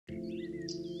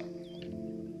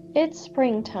It's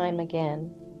springtime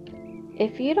again.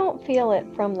 If you don't feel it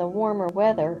from the warmer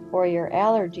weather or your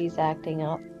allergies acting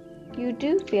up, you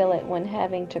do feel it when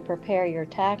having to prepare your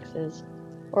taxes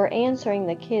or answering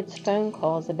the kids' phone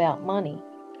calls about money,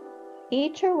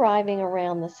 each arriving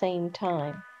around the same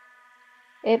time.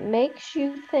 It makes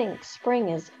you think spring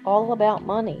is all about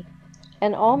money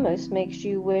and almost makes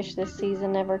you wish this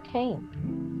season never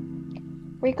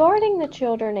came. Regarding the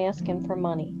children asking for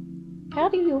money, how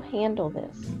do you handle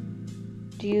this?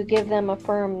 Do you give them a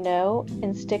firm no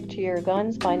and stick to your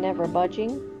guns by never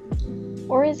budging?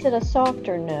 Or is it a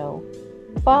softer no,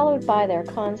 followed by their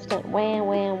constant wah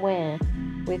wah wah,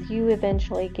 with you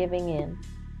eventually giving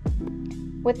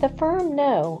in? With the firm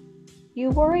no, you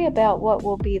worry about what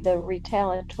will be the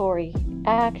retaliatory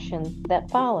action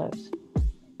that follows.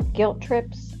 Guilt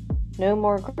trips, no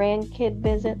more grandkid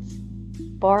visits,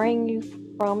 barring you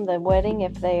from the wedding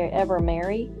if they ever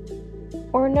marry,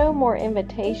 or no more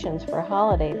invitations for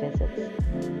holiday visits.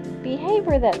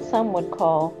 Behavior that some would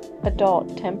call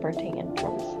adult temper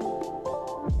tantrums.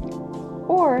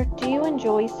 Or do you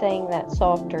enjoy saying that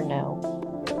softer no,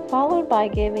 followed by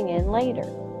giving in later?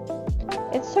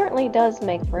 It certainly does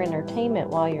make for entertainment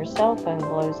while your cell phone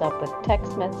blows up with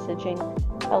text messaging,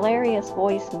 hilarious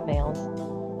voicemails,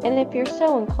 and if you're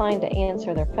so inclined to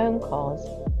answer their phone calls,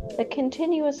 the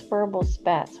continuous verbal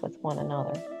spats with one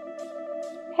another.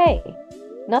 Hey,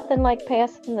 nothing like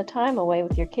passing the time away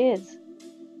with your kids.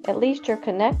 At least you're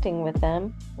connecting with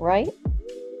them, right?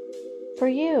 For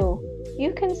you,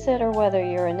 you consider whether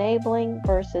you're enabling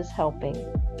versus helping.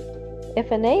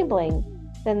 If enabling,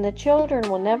 then the children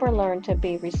will never learn to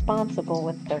be responsible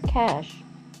with their cash,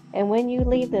 and when you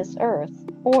leave this earth,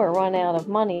 or run out of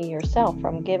money yourself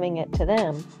from giving it to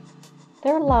them,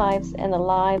 their lives and the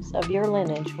lives of your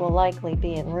lineage will likely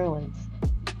be in ruins.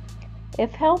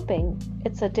 If helping,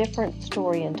 it's a different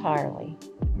story entirely.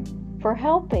 For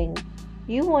helping,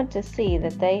 you want to see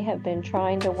that they have been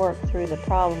trying to work through the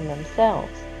problem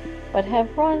themselves, but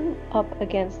have run up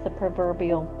against the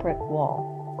proverbial brick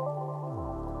wall.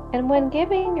 And when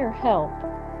giving your help,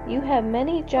 you have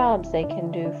many jobs they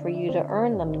can do for you to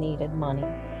earn the needed money.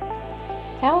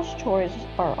 House chores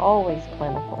are always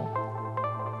plentiful.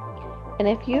 And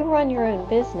if you run your own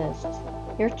business,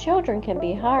 your children can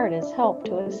be hired as help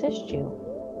to assist you.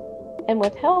 And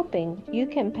with helping, you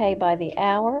can pay by the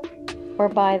hour or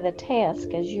by the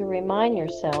task as you remind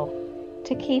yourself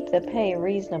to keep the pay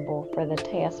reasonable for the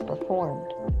task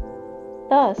performed.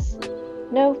 Thus,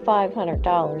 no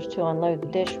 $500 to unload the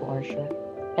dishwasher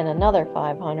and another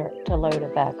 $500 to load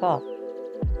it back up.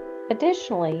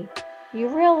 Additionally, you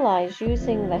realize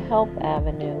using the help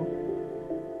avenue,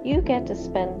 you get to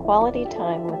spend quality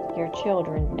time with your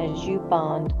children as you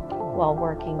bond while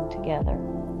working together.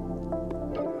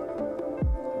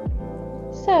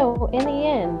 So, in the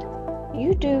end,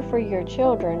 you do for your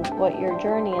children what your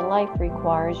journey in life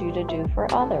requires you to do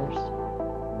for others.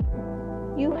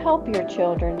 You help your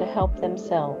children to help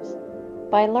themselves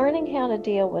by learning how to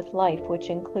deal with life, which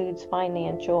includes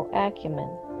financial acumen.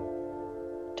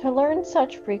 To learn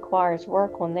such requires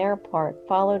work on their part,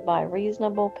 followed by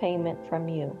reasonable payment from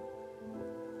you.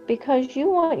 Because you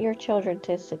want your children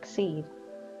to succeed,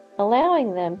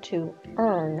 allowing them to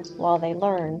earn while they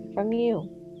learn from you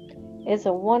is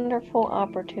a wonderful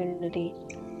opportunity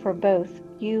for both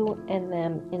you and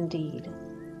them indeed.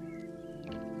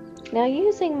 Now,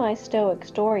 using my Stoic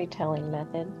storytelling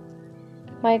method,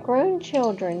 my grown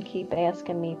children keep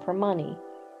asking me for money.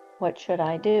 What should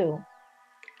I do?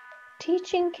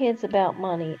 Teaching kids about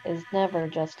money is never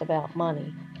just about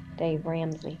money. Dave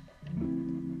Ramsey.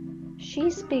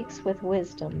 She speaks with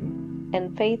wisdom,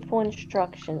 and faithful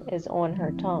instruction is on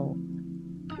her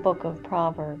tongue. Book of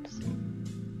Proverbs.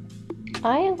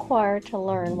 I inquire to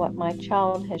learn what my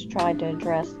child has tried to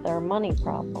address their money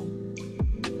problem.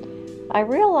 I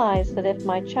realize that if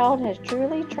my child has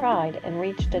truly tried and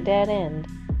reached a dead end,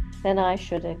 then I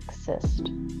should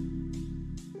desist.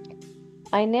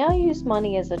 I now use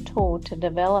money as a tool to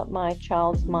develop my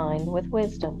child's mind with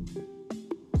wisdom.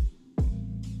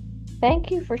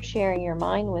 Thank you for sharing your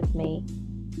mind with me.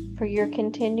 For your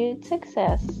continued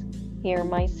success, hear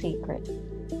my secret.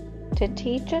 To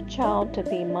teach a child to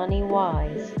be money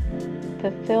wise,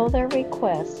 fulfill their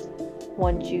requests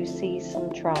once you see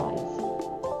some tries.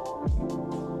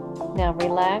 Now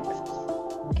relax,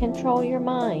 control your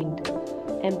mind,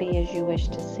 and be as you wish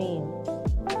to seem,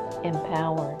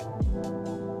 empowered.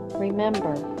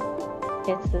 Remember,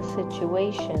 it's the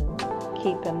situation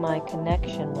keeping my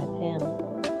connection with Him.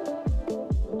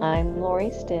 I'm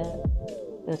Lori Stiff,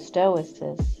 the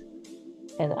Stoicess,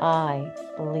 and I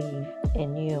believe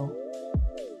in you.